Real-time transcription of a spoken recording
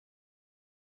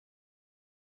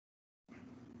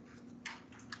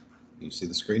Can you see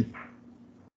the screen?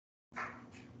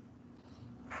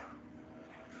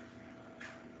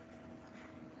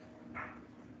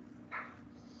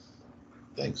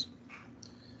 Thanks.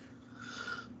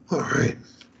 All right.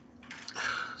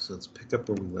 So let's pick up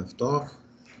where we left off.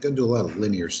 I'm going to do a lot of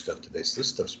linear stuff today, so this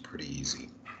stuff's pretty easy.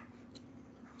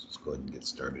 So let's go ahead and get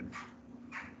started.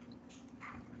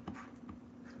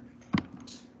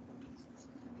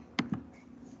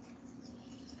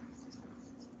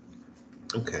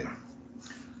 Okay.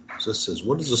 So it says,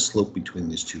 what is the slope between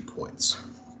these 2 points?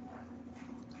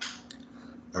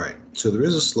 All right. So there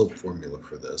is a slope formula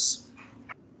for this,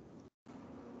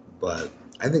 but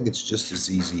I think it's just as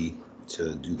easy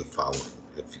to do the following.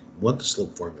 If you want the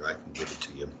slope formula, I can give it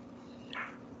to you.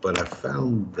 But I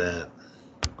found that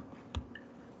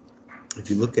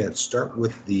if you look at, start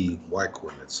with the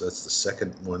y-coordinates, so that's the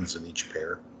second ones in each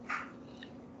pair.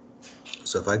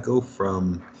 So if I go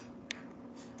from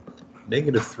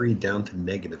 -3 down to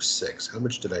 -6, how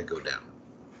much did I go down?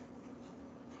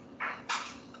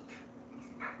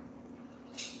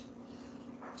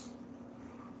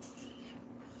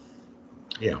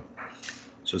 Yeah.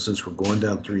 So since we're going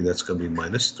down 3, that's going to be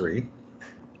 -3,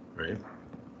 right?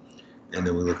 And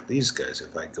then we look at these guys.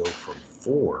 If I go from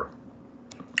 4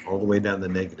 all the way down to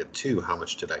 -2, how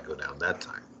much did I go down that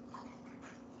time?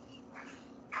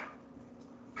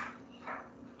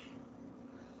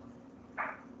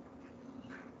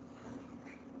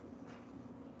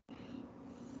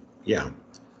 Yeah.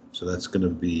 So that's going to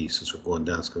be, since we're going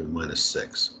down, it's going to be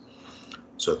 -6.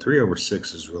 So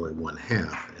 3/6 is really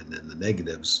 1/2, and then the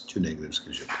negatives, 2 negatives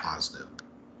gives you a positive.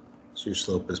 So your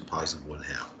slope is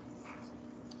 +1/2.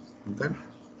 Okay.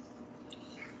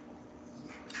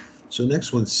 So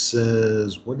next one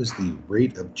says, what is the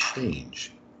rate of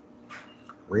change?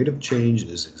 Rate of change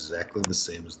is exactly the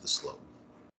same as the slope.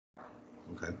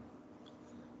 Okay.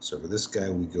 So for this guy,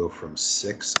 we go from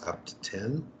 6 up to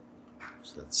 10.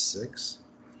 So that's 6.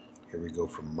 Here we go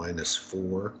from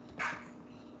 -4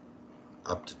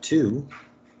 up to 2.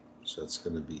 So it's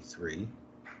going to be 3.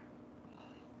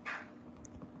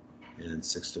 And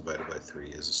 6 divided by 3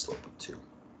 is a slope of 2.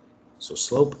 So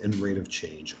slope and rate of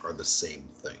change are the same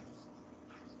thing.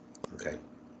 Okay.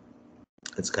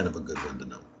 It's kind of a good one to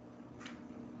know.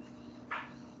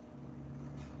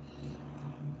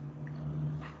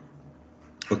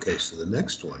 Okay, so the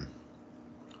next one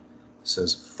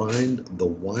says find the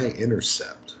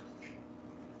y-intercept.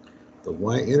 The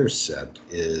y-intercept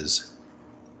is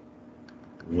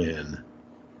when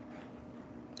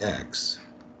x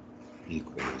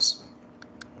equals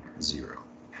 0.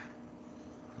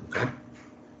 Okay?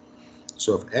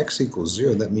 So if x equals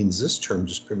 0, that means this term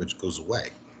just pretty much goes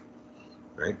away,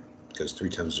 right? Because 3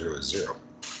 times 0 is 0.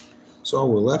 So all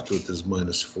we're left with is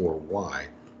 -4y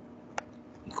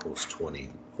equals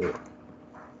 24.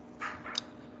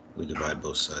 We divide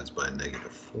both sides by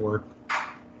 -4.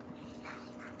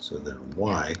 So then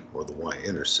y, or the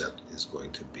y-intercept, is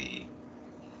going to be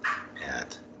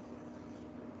at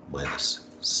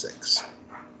 -6.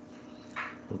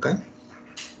 Okay?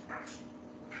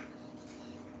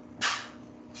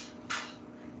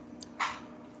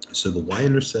 So the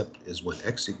y-intercept is when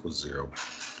x equals 0.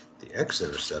 The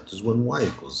x-intercept is when y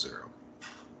equals 0.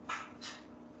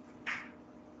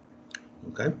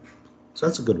 Okay? So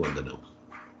that's a good one to know.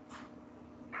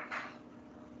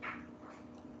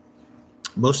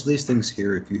 Most of these things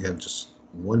here, if you have just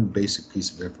one basic piece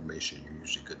of information, you're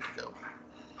usually good to go.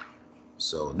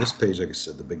 So on this page, like I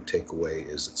said, the big takeaway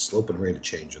is that slope and rate of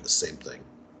change are the same thing.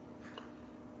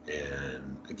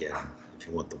 And again, if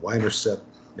you want the y-intercept,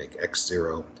 make x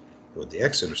 0. If you want the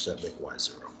x-intercept, make y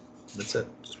 0. That's it.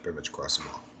 Just pretty much cross them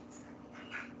off.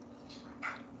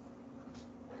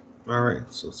 All right,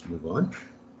 so let's move on.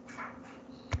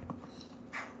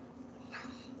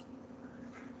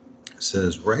 It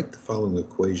says, write the following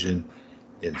equation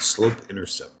in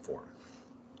slope-intercept form.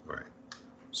 All right,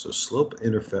 so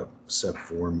slope-intercept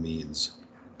form means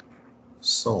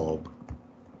solve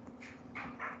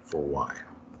for y.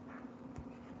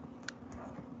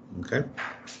 Okay,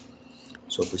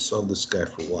 so if we solve this guy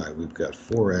for y, we've got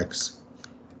 4x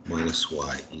minus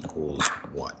y equals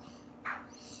 1.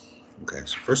 Okay,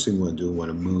 so first thing we want to do, we want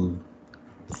to move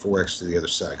the 4x to the other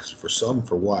side, because if we're solving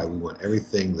for y, we want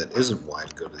everything that isn't y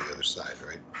to go to the other side,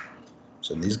 right?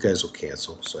 So these guys will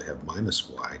cancel, so I have minus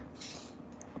y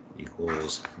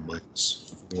equals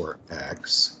minus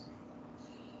 4x,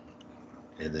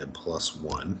 and then plus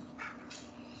 1.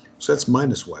 So that's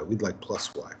minus y. We'd like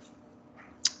plus y.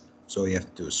 So all you have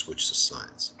to do is switch the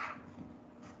signs.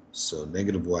 So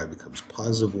negative y becomes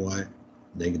positive y,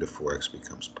 negative 4x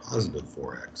becomes positive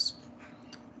 4x,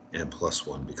 and plus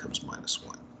 1 becomes minus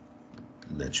 1.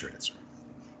 And that's your answer.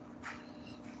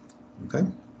 Okay?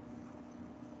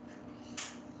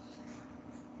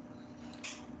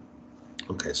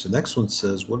 Okay, so next one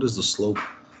says, what is the slope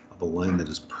of a line that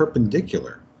is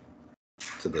perpendicular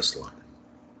to this line?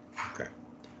 Okay,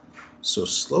 so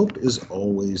slope is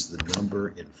always the number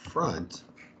in front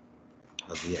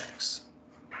of the x.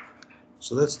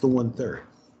 So that's the 1/3,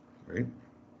 right?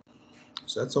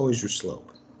 So that's always your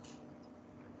slope.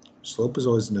 Slope is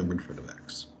always the number in front of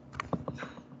x.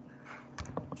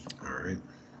 All right.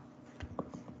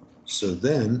 So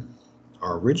then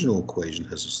our original equation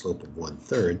has a slope of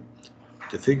 1/3.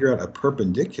 To figure out a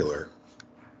perpendicular,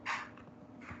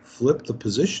 flip the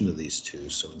position of these two.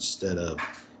 So instead of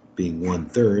being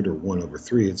 1/3 or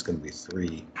 1/3, it's going to be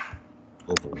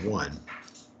 3/1,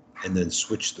 and then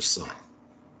switch the sign.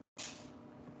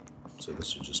 So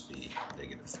this would just be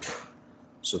 -3.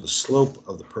 So the slope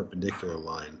of the perpendicular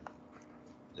line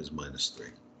is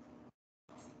 -3.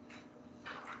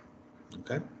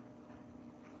 Okay?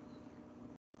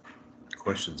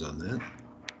 Questions on that?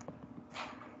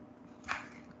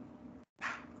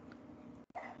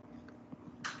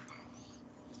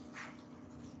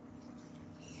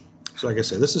 So like I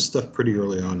said, this is stuff pretty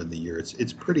early on in the year.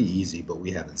 It's pretty easy, but we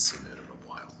haven't seen it in a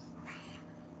while.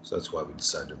 So that's why we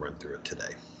decided to run through it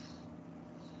today.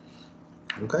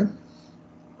 Okay?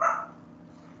 All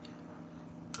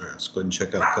right, let's go ahead and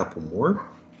check out a couple more.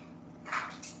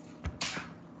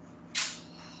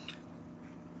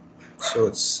 So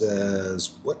it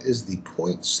says, what is the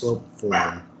point slope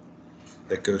form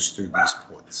that goes through these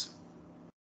points?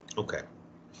 Okay.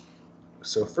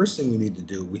 So first thing we need to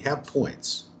do, we have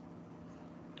points,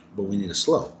 but we need a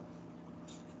slope.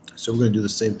 So we're going to do the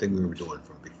same thing we were doing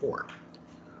from before.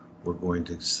 We're going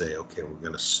to say, okay, we're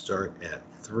going to start at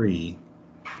 3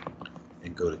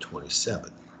 and go to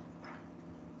 27.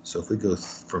 So if we go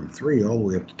from 3 all the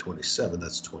way up to 27,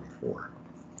 that's 24,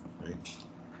 right?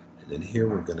 And then here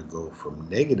we're going to go from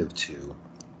 -2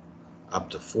 up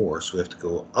to 4. So we have to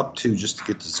go up 2 just to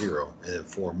get to 0, and then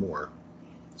 4 more.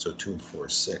 So 2 and 4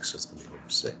 is 6, so it's going to be over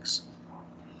 6.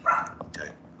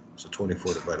 Okay, so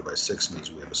 24 divided by 6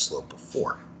 means we have a slope of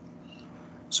 4.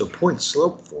 So point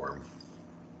slope form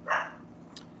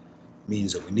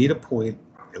means that we need a point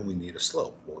and we need a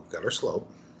slope. Well, we've got our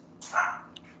slope.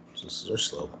 So this is our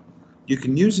slope. You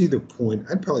can use either point.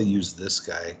 I'd probably use this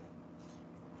guy.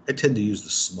 I tend to use the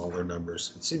smaller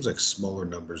numbers. It seems like smaller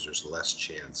numbers, there's less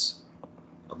chance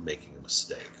of making a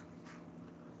mistake.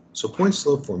 So point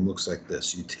slope form looks like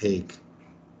this. You take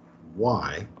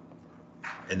y,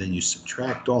 and then you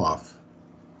subtract off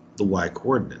the y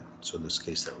coordinate. So in this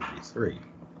case, that would be 3.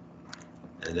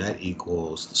 And that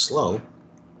equals the slope.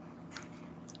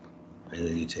 And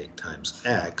then you take times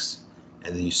x,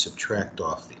 and then you subtract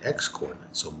off the x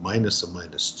coordinate. So minus a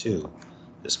 -2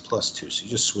 is +2. So you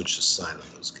just switch the sign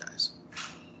of those guys.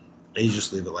 And you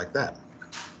just leave it like that.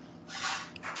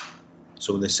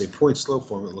 So when they say point slope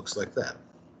form, it looks like that.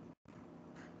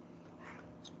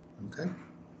 Okay.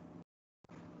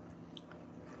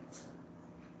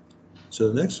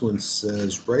 So the next one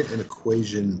says, write an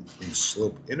equation in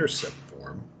slope-intercept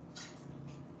form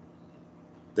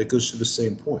that goes through the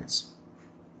same points.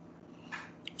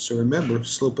 So remember,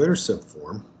 slope-intercept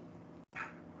form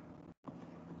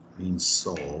means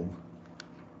solve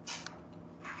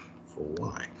for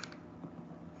y.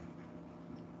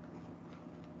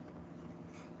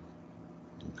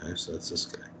 Okay, so that's this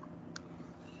guy.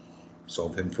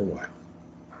 Solve him for y.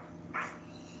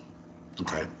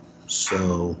 Okay,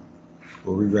 so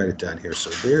we'll rewrite it down here. So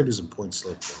there it is in point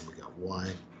slope form. We got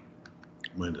y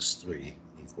 -3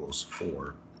 equals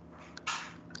 4,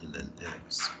 and then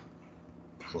x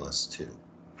 +2.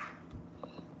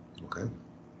 Okay.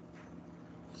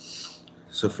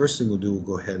 So first thing we'll do, we'll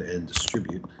go ahead and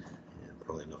distribute. And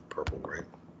probably enough purple, right?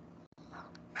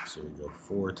 So we go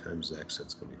 4 times x,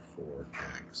 that's going to be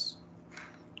 4x.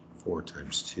 4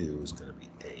 times 2 is going to be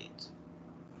 8.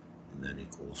 And that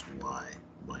equals y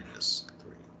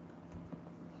 -3.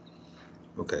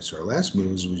 Okay, so our last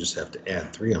move is we just have to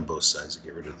add 3 on both sides to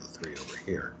get rid of the 3 over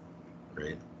here,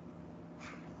 right?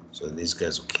 So then these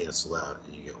guys will cancel out,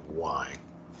 and you get y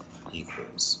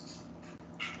equals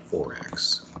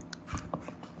 4x.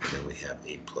 And then we have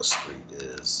 8 plus 3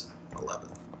 is 11.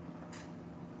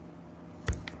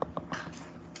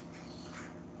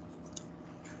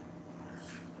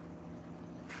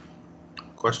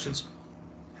 Questions?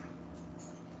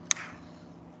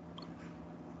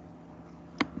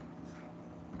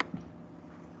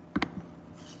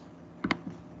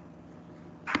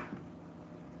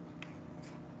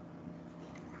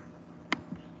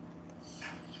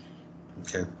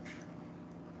 Okay.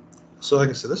 So like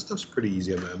I said, this stuff's pretty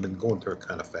easy. I've been going through it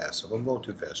kind of fast. So if I'm going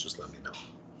too fast, just let me know.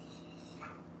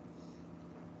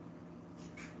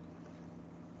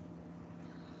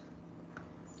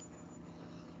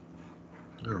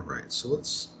 All right, so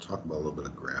let's talk about a little bit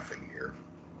of graphing here.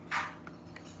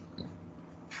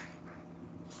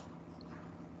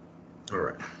 All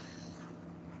right.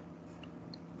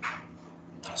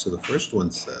 So the first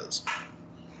one says,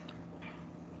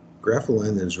 graph a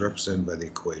line that is represented by the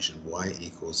equation y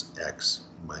equals x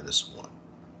minus 1.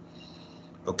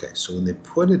 Okay, so when they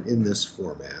put it in this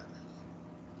format,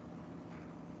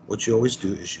 what you always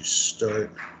do is you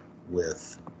start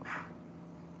with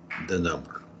the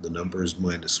number. The number is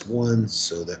minus 1,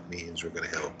 so that means we're going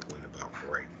to have a point about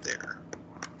right there.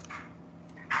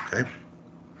 Okay?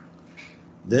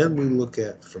 Then we look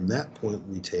at, from that point,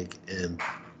 we take and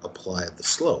apply the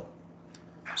slope.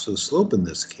 So the slope in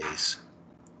this case,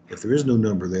 if there is no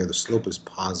number there, the slope is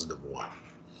positive 1,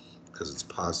 because it's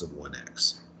positive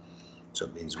 1x. So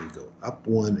it means we go up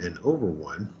 1 and over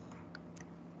 1,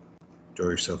 draw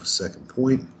yourself a second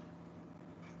point,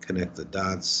 connect the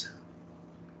dots,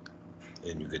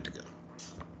 and you're good to go.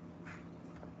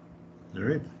 All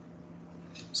right,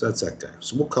 so that's that guy.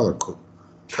 So we'll color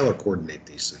coordinate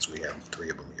these since we have 3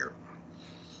 of them here.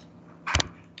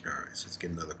 All right, so let's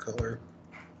get another color.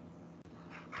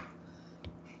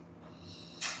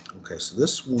 Okay, so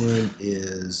this one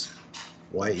is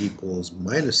y equals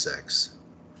minus x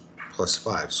plus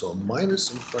 5. So a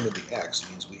minus in front of the x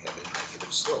means we have a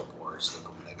negative slope, or a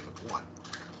slope of negative 1.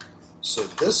 So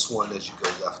this one, as you go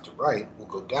left to right, will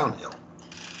go downhill,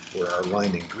 where our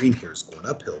line in green here is going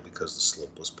uphill because the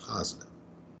slope was positive.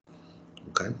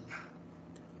 Okay,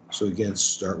 so again,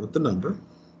 start with the number.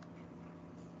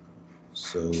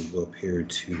 So we'll go up here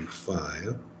to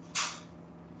 5,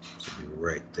 so it'll be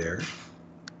right there.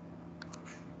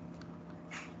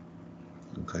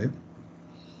 Okay,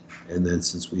 and then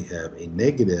since we have a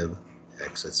negative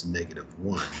x, that's negative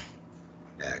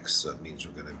 1x, so that means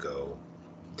we're going to go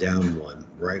down 1,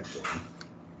 right 1.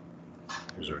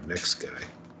 Here's our next guy,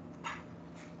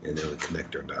 and then we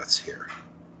connect our dots here.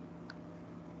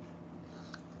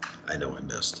 I know I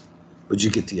missed, but you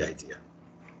get the idea.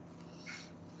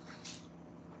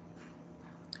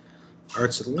 All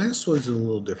right, so the last one's in a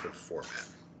little different format.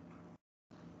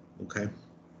 Okay,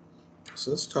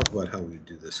 so let's talk about how we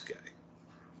do this guy.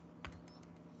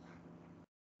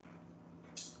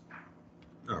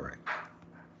 All right,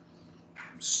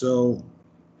 so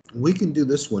we can do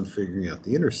this one figuring out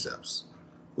the intercepts,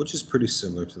 which is pretty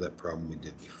similar to that problem we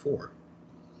did before.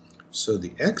 So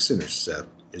the x-intercept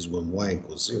is when y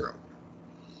equals 0.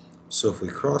 So if we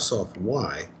cross off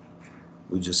y,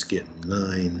 we just get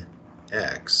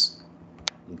 9x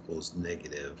equals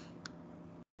negative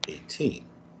 18.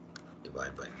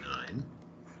 Divide by 9.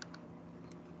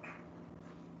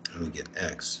 And we get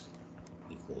x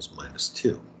equals minus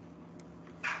 2.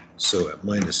 So at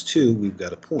minus 2, we've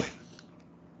got a point.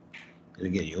 And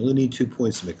again, you only need 2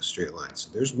 points to make a straight line. So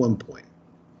there's 1 point.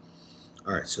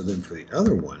 All right, so then for the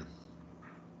other one,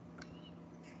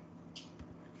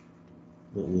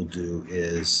 what we'll do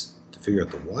is, to figure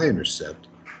out the y-intercept,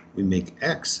 we make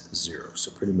x 0. So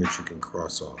pretty much you can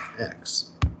cross off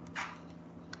x.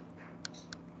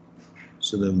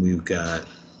 So then we've got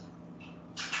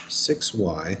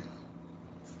 6y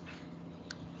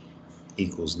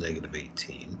equals negative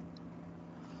 18.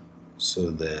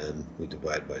 So then we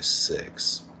divide by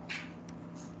 6.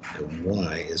 And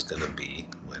y is going to be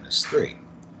minus 3.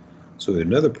 So we have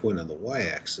another point on the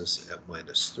y-axis at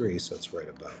minus 3, so it's right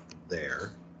about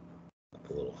there. Up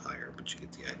a little higher, but you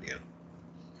get the idea.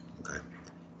 Okay.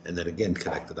 And then again,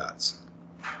 connect the dots.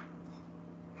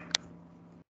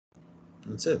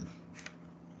 That's it.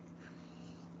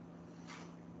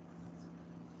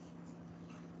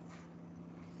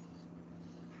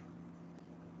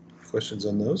 Questions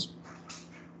on those?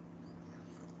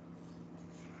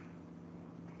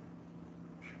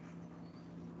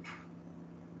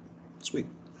 Sweet.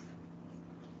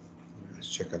 Let's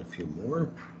check out a few more.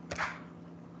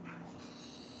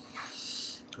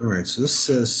 All right, so this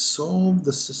says solve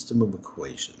the system of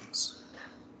equations.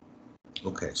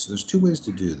 Okay, so there's 2 ways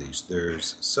to do these.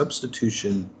 There's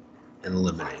substitution and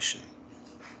elimination.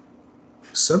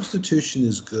 Substitution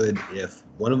is good if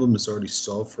one of them is already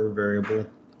solved for a variable,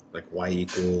 like y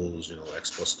equals,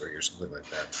 x plus 3 or something like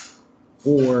that.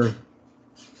 Or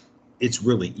it's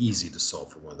really easy to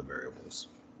solve for one of the variables.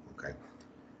 Okay.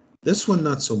 This one,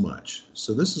 not so much.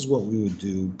 So this is what we would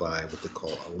do by what they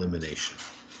call elimination.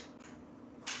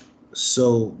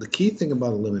 So the key thing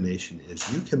about elimination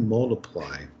is you can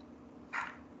multiply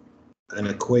an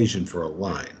equation for a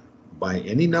line by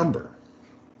any number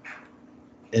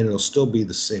And it'll still be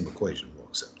the same equation, well,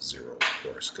 except 0, of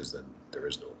course, because then there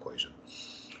is no equation.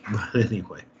 But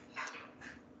anyway,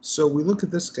 so we look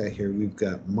at this guy here. We've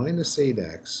got minus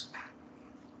 8x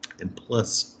and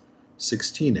plus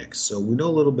 16x. So we know a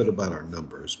little bit about our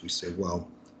numbers. We say, well,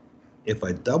 if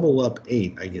I double up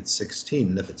 8, I get 16.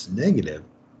 And if it's negative,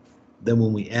 then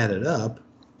when we add it up,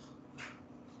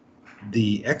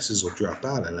 the x's will drop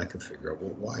out, and I can figure out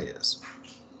what y is.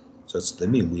 So that's what they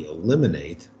mean. We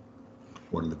eliminate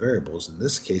one of the variables. In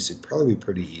this case, it'd probably be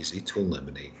pretty easy to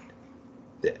eliminate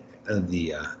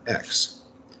the x.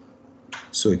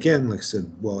 So again, like I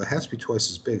said, well, it has to be twice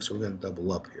as big, so we're going to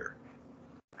double up here.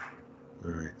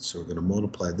 All right, so we're going to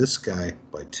multiply this guy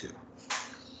by 2.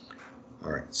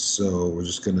 All right, so we're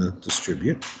just going to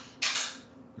distribute.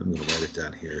 I'm going to write it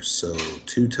down here. So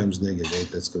 2 times negative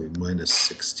 8, that's going to be minus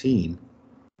 16x.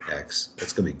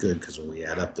 That's going to be good because when we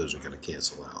add up, those are going to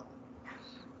cancel out.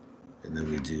 And then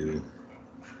we do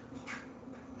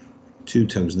 2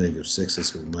 times negative 6,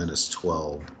 that's going to be minus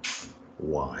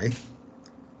 12y.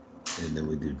 And then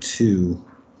we do 2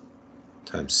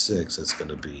 times 6, that's going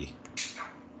to be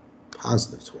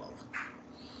positive 12. All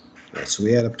right, so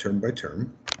we add up term by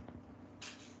term.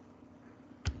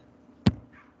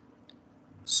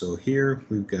 So here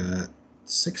we've got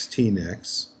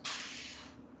 16x.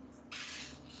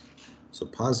 So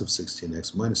positive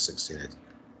 16x minus 16x.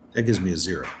 That gives me a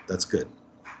 0. That's good.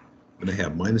 When I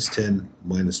have minus 10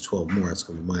 minus 12 more, it's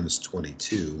going to be minus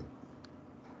 22y.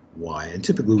 And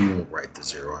typically we won't write the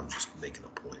 0. I'm just making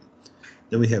a point.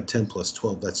 Then we have 10 plus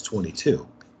 12. That's 22.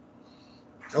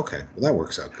 Okay, well that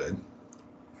works out good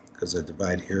because I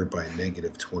divide here by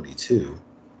negative 22.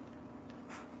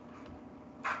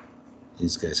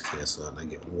 These guys cancel out and I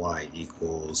get y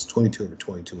equals 22 over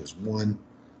 22 is 1,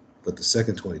 but the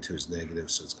second 22 is negative,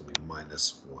 so it's going to be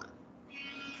minus 1.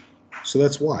 So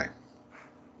that's y.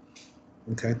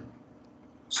 Okay.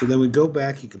 So then we go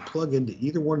back. You can plug into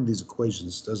either one of these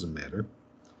equations. Doesn't matter.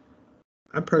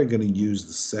 I'm probably going to use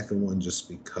the second one just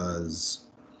because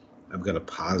I've got a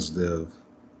positive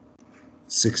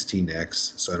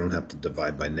 16x, so I don't have to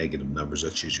divide by negative numbers.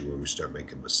 That's usually where we start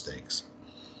making mistakes.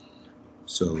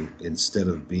 So instead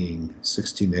of being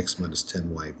 16x minus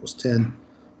 10y equals 10,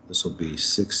 this will be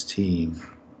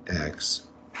 16x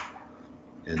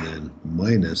and then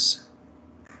minus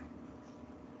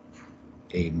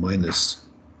a minus,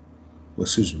 well,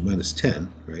 excuse me, minus 10,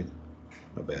 right?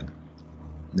 My bad.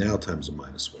 Now times a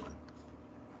minus 1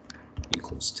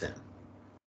 equals 10.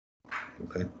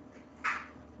 Okay?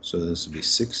 So this would be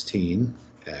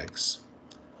 16x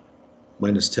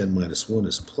minus 10 minus 1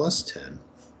 is plus 10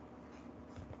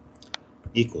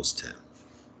 equals 10.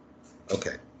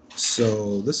 Okay,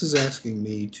 so this is asking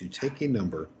me to take a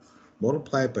number,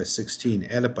 multiply it by 16,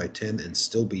 add it by 10, and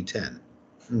still be 10.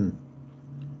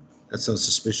 That sounds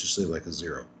suspiciously like a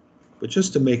 0. But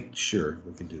just to make sure,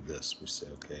 we can do this. We say,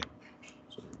 okay,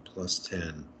 so plus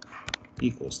 10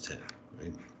 equals 10,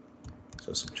 right?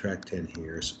 So subtract 10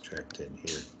 here, subtract 10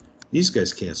 here. These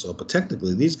guys cancel out, but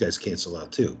technically these guys cancel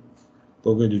out too.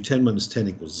 But we're going to do 10 minus 10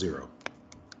 equals 0.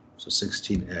 So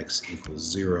 16x equals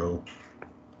 0.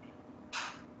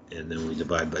 And then we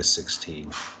divide by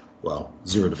 16. Well,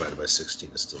 0 divided by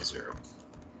 16 is still 0.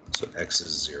 So x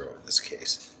is 0 in this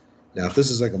case. Now, if this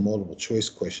is like a multiple choice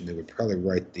question, they would probably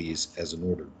write these as an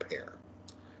ordered pair.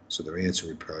 So their answer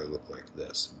would probably look like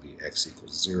this. It would be x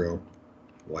equals 0,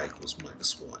 y equals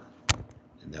minus 1.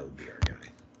 And that would be our guy.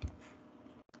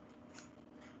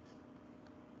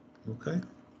 Okay.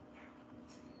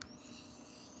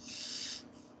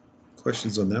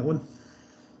 Questions on that one?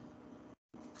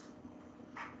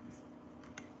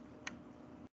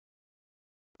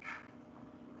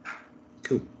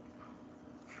 Cool.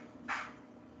 All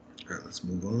right, let's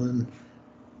move on.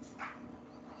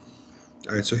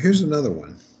 All right, so here's another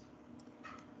one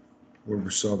where we're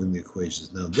solving the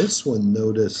equations. Now this one,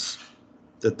 notice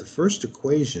that the first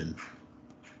equation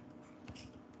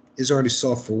is already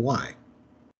solved for y.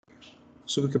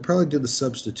 So we could probably do the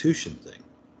substitution thing.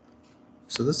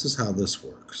 So this is how this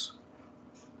works.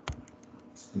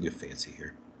 Let me get fancy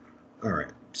here. All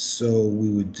right, so we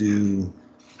would do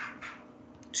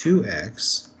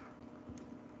 2x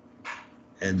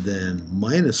and then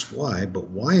minus y, but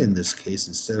y in this case,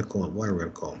 instead of calling it y, we're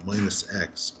going to call it minus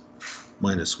x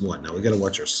minus 1. Now we got to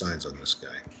watch our signs on this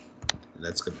guy, and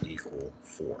that's going to equal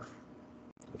 4.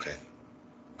 Okay.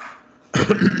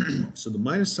 So the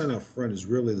minus sign out front is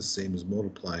really the same as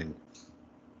multiplying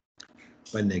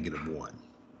by negative 1.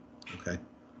 Okay.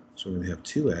 So we're going to have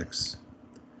 2x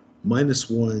minus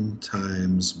 1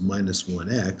 times minus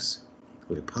 1x,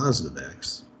 will be positive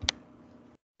x,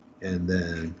 and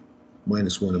then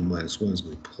minus 1 and minus 1 is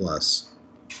going to be plus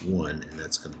 1, and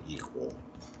that's going to equal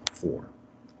 4.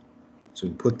 So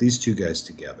we put these two guys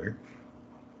together.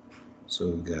 So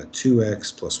we've got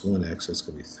 2x plus 1x, that's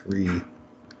going to be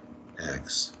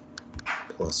 3x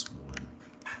plus 1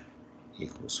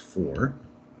 equals 4.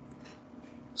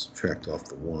 Subtract off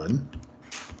the 1.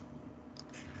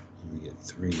 And we get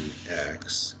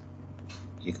 3x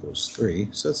equals 3.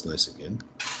 So that's nice again.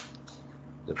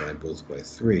 Divide both by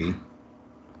 3.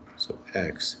 So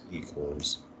x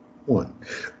equals 1.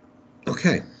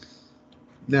 Okay.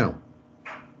 Now,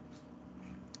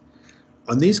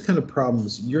 on these kind of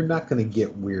problems, you're not going to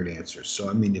get weird answers. So,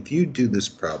 I mean, if you do this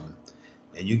problem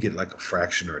and you get like a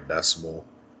fraction or a decimal,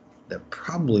 that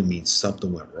probably means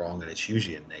something went wrong, and it's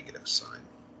usually a negative sign.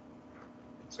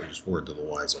 So just word to the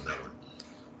wise on that one.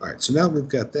 All right, so now we've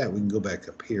got that, we can go back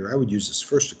up here. I would use this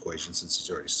first equation since it's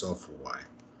already solved for y.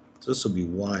 So this will be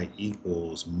y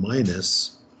equals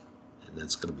minus, and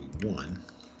that's going to be 1,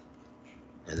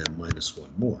 and then minus 1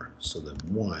 more. So then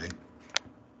y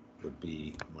would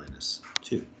be minus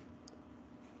 2.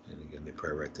 And again, they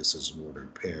probably write this as an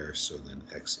ordered pair, so then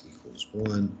x equals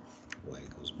 1, y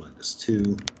equals minus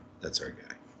 2. That's our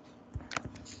guy.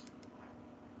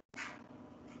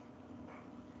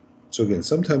 So again,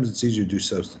 sometimes it's easier to do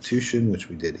substitution, which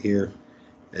we did here,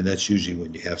 and that's usually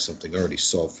when you have something already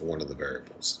solved for one of the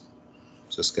variables.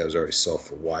 So this guy was already solved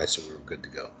for y, so we were good to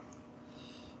go.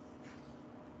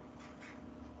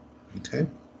 Okay.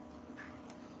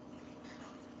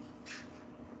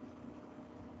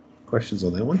 Questions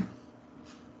on that one?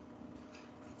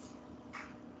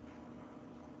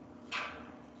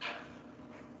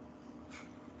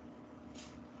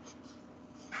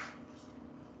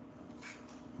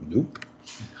 Nope.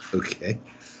 Okay.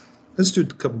 Let's do a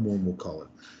couple more and we'll call it.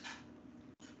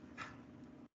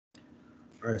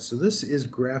 All right, so this is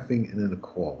graphing an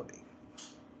inequality.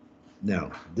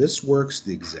 Now, this works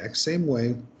the exact same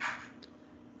way,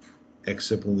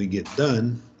 except when we get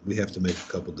done, we have to make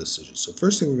a couple decisions. So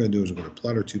first thing we're going to do is we're going to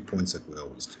plot our 2 points like we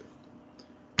always do.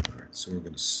 All right, so we're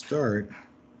going to start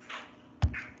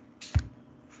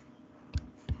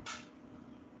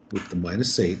with the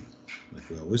minus 8, like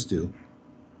we always do.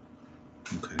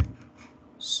 Okay,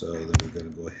 so then we're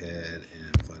going to go ahead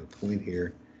and find a point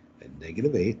here at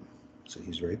negative 8. So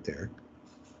he's right there.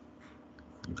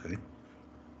 Okay,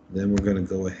 then we're going to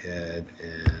go ahead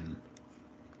and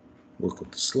work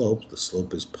with the slope. The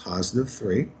slope is positive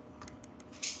 3.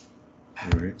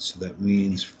 All right, so that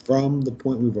means from the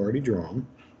point we've already drawn,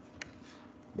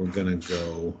 we're going to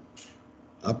go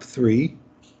up 3.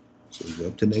 So we go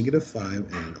up to negative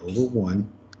 5 and over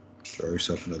 1, draw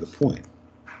yourself another point.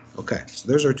 Okay, so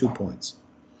there's our 2 points.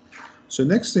 So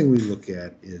next thing we look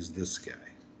at is this guy.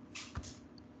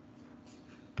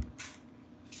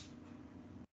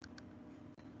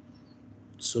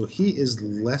 So he is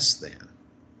less than.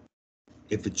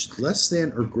 If it's less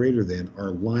than or greater than,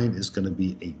 our line is going to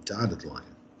be a dotted line.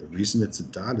 The reason it's a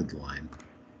dotted line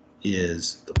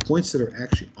is the points that are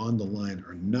actually on the line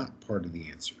are not part of the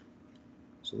answer.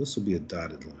 So this will be a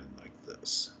dotted line like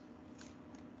this.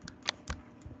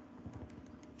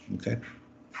 Okay.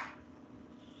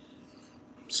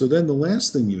 So then the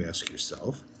last thing you ask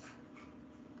yourself,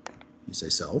 you say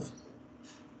self,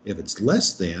 if it's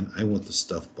less than, I want the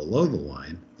stuff below the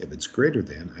line. If it's greater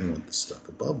than, I want the stuff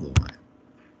above the line.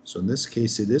 So in this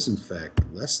case, it is in fact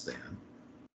less than.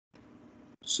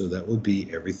 So that would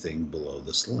be everything below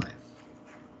this line.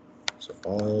 So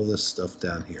all this stuff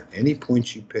down here, any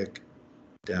points you pick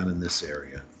down in this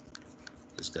area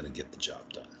is going to get the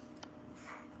job done.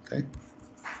 Okay?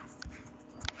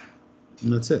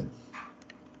 And that's it.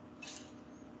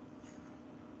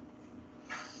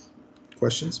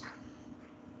 Questions?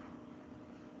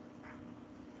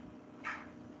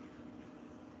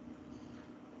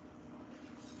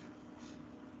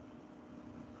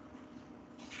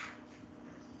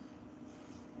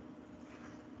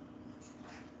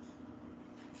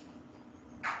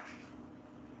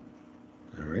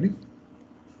 Alrighty.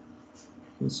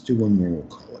 Let's do one more, we'll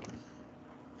call it.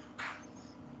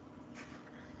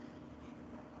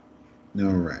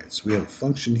 All right, so we have a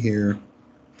function here,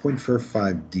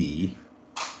 0.45D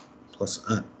plus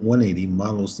 180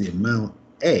 models the amount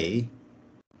A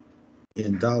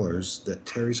in dollars that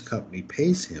Terry's company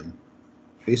pays him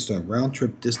based on round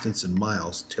trip distance in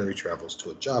miles Terry travels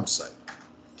to a job site.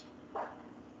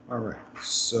 All right,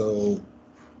 so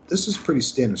this is pretty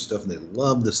standard stuff, and they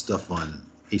love this stuff on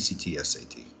ACT,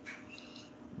 SAT.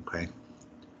 Okay,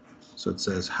 so it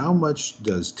says, how much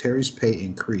does Terry's pay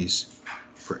increase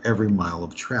for every mile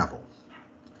of travel?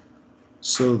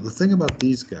 So the thing about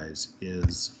these guys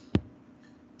is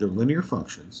they're linear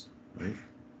functions, right?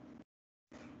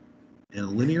 And a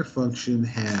linear function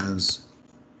has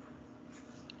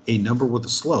a number with a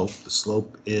slope. The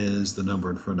slope is the number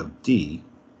in front of d,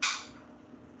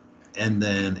 and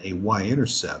then a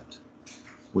y-intercept,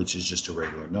 which is just a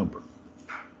regular number.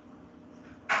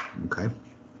 Okay?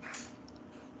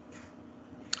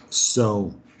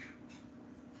 So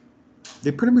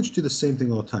they pretty much do the same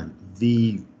thing all the time.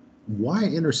 The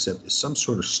y-intercept is some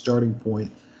sort of starting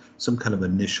point, some kind of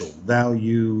initial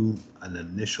value, an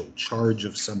initial charge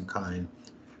of some kind.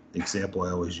 The example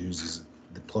I always use is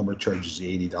the plumber charges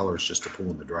you $80 just to pull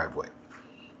in the driveway.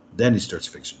 Then he starts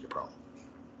fixing your problem.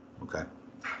 Okay?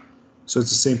 So it's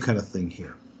the same kind of thing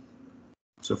here.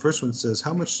 So first one says,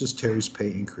 how much does Terry's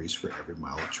pay increase for every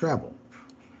mile of travel?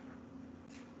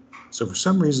 So for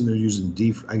some reason they're using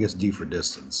D, I guess D for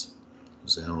distance.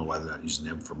 So I don't know why they're not using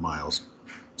M for miles.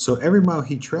 So every mile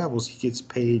he travels, he gets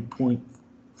paid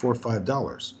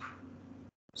 $0.45.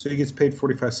 So he gets paid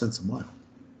 45 cents a mile.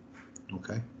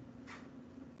 Okay.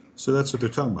 So that's what they're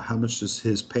talking about. How much does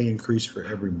his pay increase for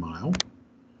every mile?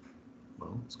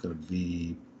 Well, it's going to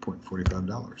be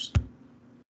 $0.45.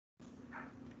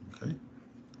 Okay.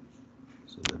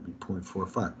 So that'd be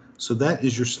 0.45. So that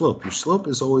is your slope. Your slope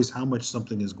is always how much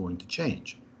something is going to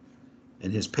change.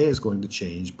 And his pay is going to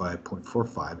change by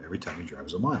 0.45 every time he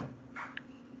drives a mile.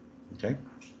 Okay?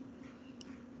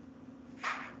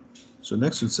 So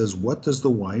next one says, what does the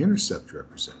y-intercept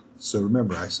represent? So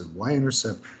remember, I said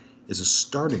y-intercept is a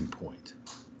starting point,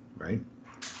 right?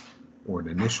 Or an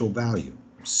initial value.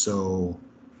 So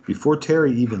before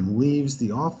Terry even leaves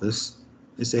the office,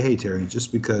 they say, hey, Terry,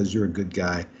 just because you're a good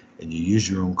guy and you use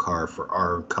your own car for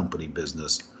our company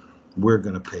business, we're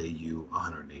going to pay you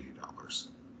 $180.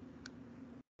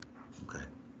 Okay.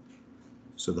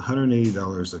 So the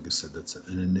 $180, like I said, that's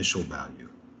an initial value.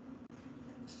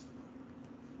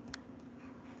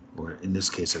 Or in this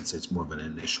case, I'd say it's more of an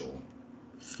initial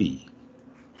fee.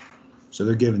 So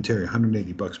they're giving Terry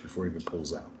 $180 before he even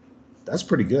pulls out. That's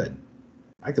pretty good.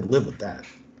 I could live with that.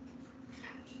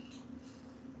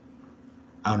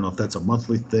 I don't know if that's a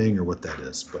monthly thing or what that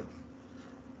is, but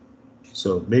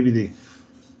so maybe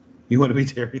you want to be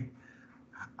Terry?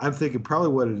 I'm thinking probably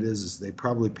what it is they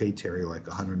probably pay Terry like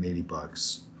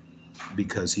 $180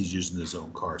 because he's using his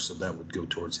own car, so that would go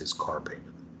towards his car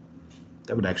payment.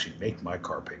 That would actually make my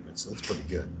car payment, so that's pretty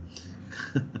good.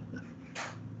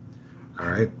 All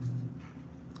right.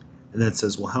 And that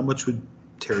says, well, how much would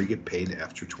Terry get paid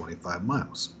after 25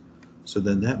 miles? So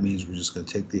then that means we're just going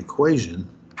to take the equation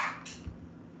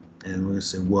and we're going to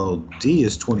say, well, D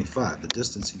is 25. The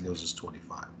distance he goes is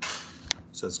 25.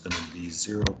 So it's going to be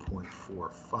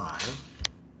 0.45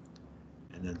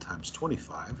 and then times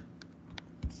 25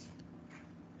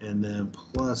 and then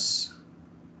plus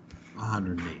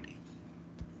 180.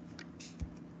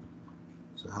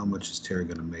 So how much is Terry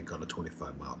going to make on a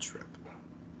 25-mile trip?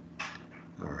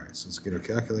 All right, so let's get our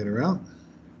calculator out.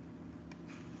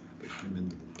 Put him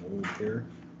into the bold here.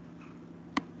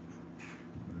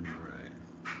 All right.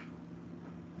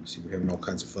 You see, we're having all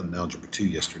kinds of fun in Algebra 2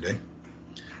 yesterday.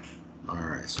 All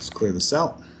right, so let's clear this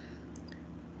out.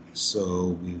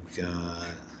 So we've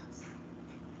got,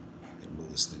 move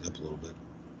this thing up a little bit.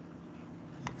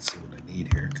 Let's see what I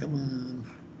need here. Come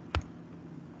on.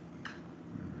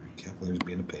 All right, calculator's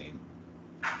being a pain.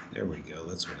 There we go.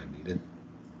 That's what I needed.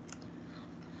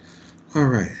 All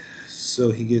right,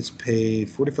 so he gets paid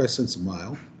 45 cents a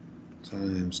mile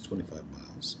times 25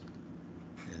 miles.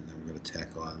 And then we're going to tack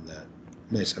on that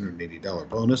nice $180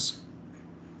 bonus.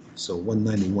 So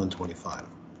 $191.25.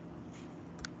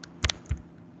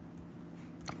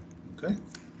 Okay.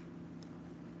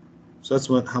 So that's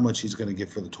how much he's going to get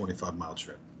for the 25-mile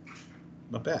trip.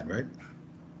 Not bad, right?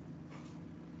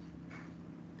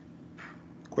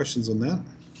 Questions on that?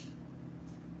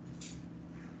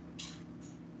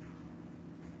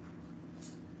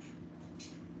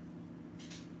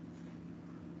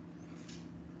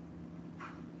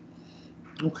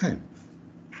 Okay.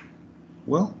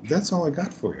 Well, that's all I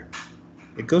got for you.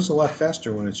 It goes a lot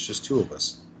faster when it's just two of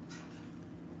us.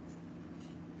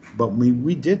 But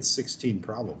we did 16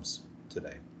 problems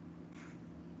today.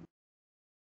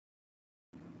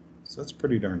 So that's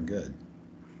pretty darn good.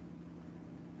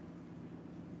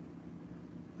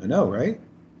 I know, right?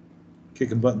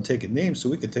 Kicking butt and taking names so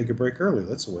we could take a break early.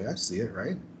 That's the way I see it,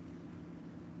 right?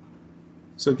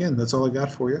 So again, that's all I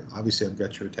got for you. Obviously, I've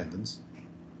got your attendance.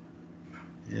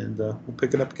 And we'll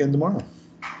pick it up again tomorrow.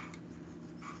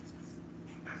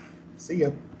 See ya.